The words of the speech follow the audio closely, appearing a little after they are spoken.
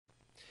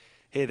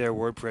Hey there,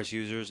 WordPress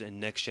users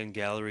and NextGen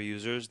Gallery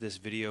users. This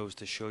video is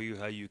to show you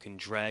how you can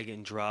drag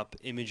and drop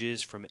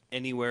images from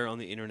anywhere on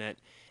the internet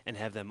and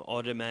have them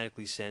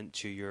automatically sent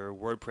to your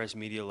WordPress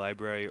media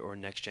library or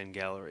NextGen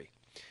Gallery.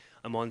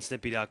 I'm on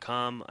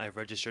Snipi.com. I've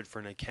registered for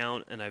an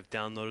account and I've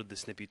downloaded the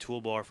Snipi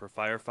toolbar for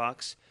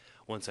Firefox.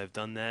 Once I've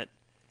done that,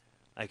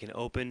 I can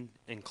open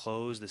and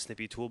close the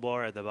Snipi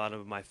toolbar at the bottom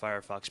of my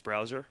Firefox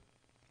browser.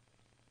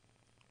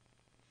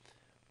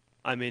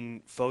 I'm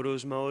in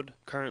photos mode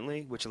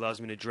currently, which allows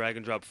me to drag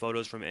and drop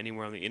photos from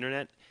anywhere on the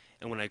internet.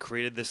 And when I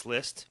created this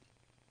list,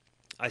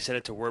 I set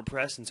it to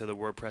WordPress, and so the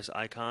WordPress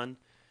icon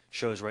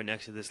shows right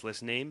next to this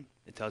list name.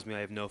 It tells me I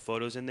have no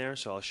photos in there,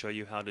 so I'll show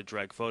you how to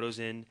drag photos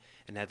in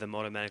and have them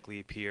automatically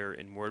appear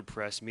in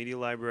WordPress Media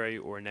Library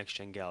or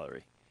NextGen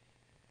Gallery.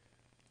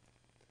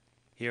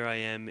 Here I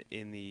am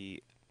in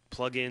the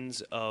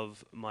plugins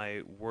of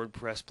my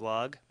WordPress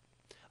blog.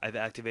 I've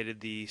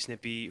activated the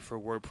Snipi for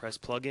WordPress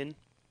plugin,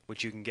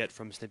 which you can get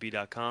from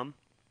Snipi.com.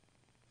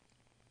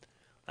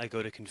 I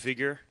go to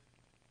Configure,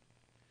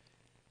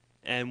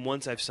 and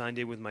once I've signed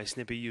in with my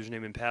Snipi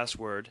username and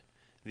password,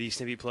 the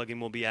Snipi plugin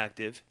will be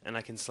active, and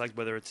I can select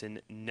whether it's in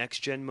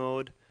NextGen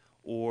mode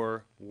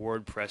or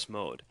WordPress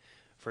mode.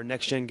 For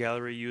NextGen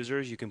Gallery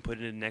users, you can put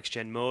it in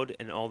NextGen mode,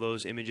 and all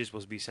those images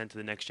will be sent to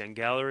the NextGen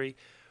Gallery.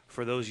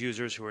 For those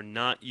users who are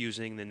not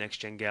using the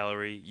NextGen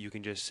Gallery, you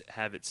can just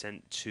have it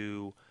sent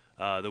to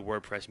the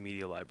WordPress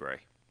media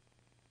library.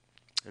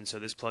 And so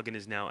this plugin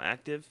is now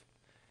active.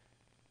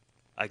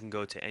 I can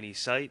go to any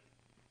site,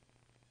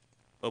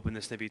 open the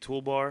Snipi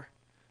toolbar.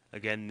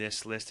 Again,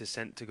 this list is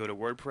sent to go to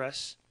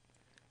WordPress.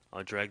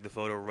 I'll drag the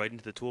photo right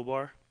into the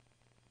toolbar.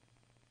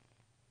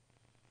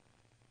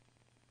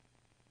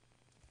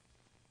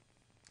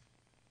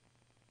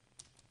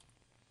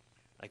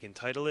 I can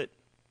title it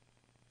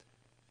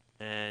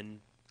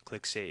and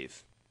click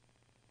Save.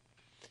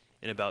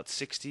 In about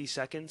 60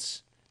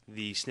 seconds,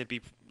 the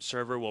Snipi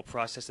server will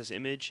process this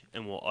image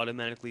and will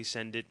automatically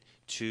send it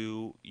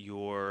to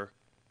your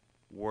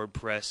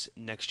WordPress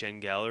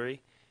NextGen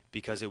Gallery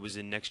because it was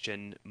in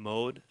NextGen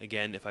mode.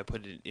 Again, if I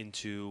put it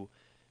into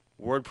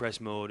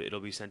WordPress mode, it'll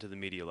be sent to the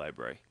media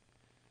library.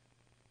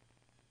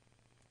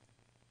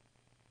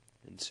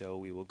 And so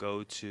we will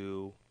go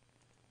to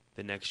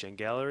the NextGen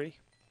Gallery.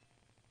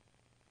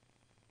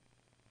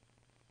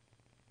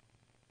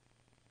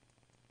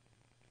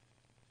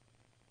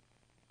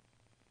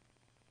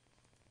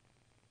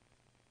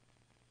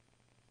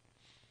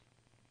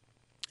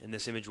 And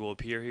this image will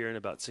appear here in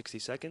about 60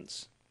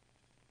 seconds.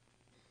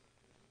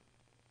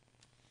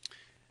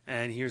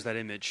 And here's that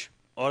image.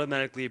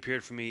 Automatically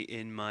appeared for me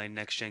in my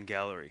NextGen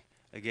Gallery.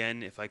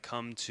 Again, if I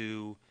come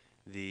to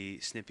the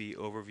Snipi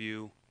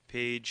overview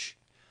page,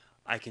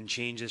 I can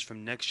change this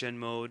from NextGen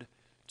mode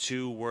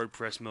to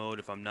WordPress mode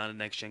if I'm not a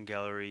NextGen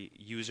Gallery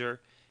user.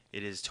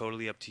 It is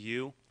totally up to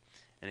you.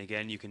 And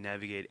again, you can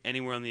navigate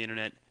anywhere on the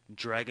internet,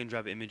 drag and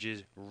drop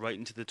images right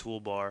into the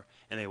toolbar,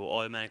 and they will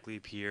automatically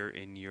appear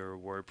in your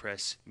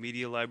WordPress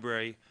media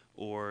library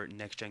or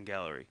NextGen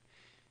Gallery.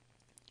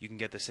 You can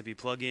get the Snipi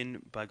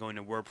plugin by going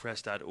to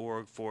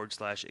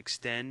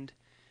wordpress.org/extend.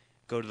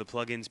 Go to the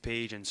plugins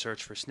page and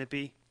search for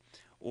Snipi,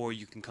 or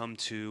you can come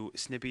to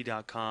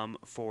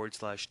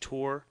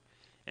snipi.com/tour,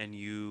 and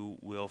you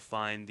will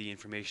find the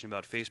information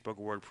about Facebook,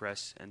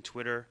 WordPress, and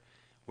Twitter,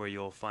 where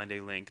you'll find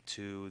a link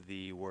to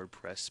the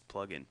WordPress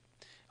plugin.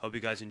 Hope you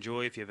guys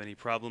enjoy. If you have any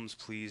problems,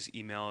 please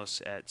email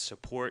us at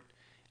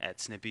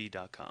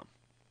support@snipi.com.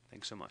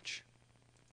 Thanks so much.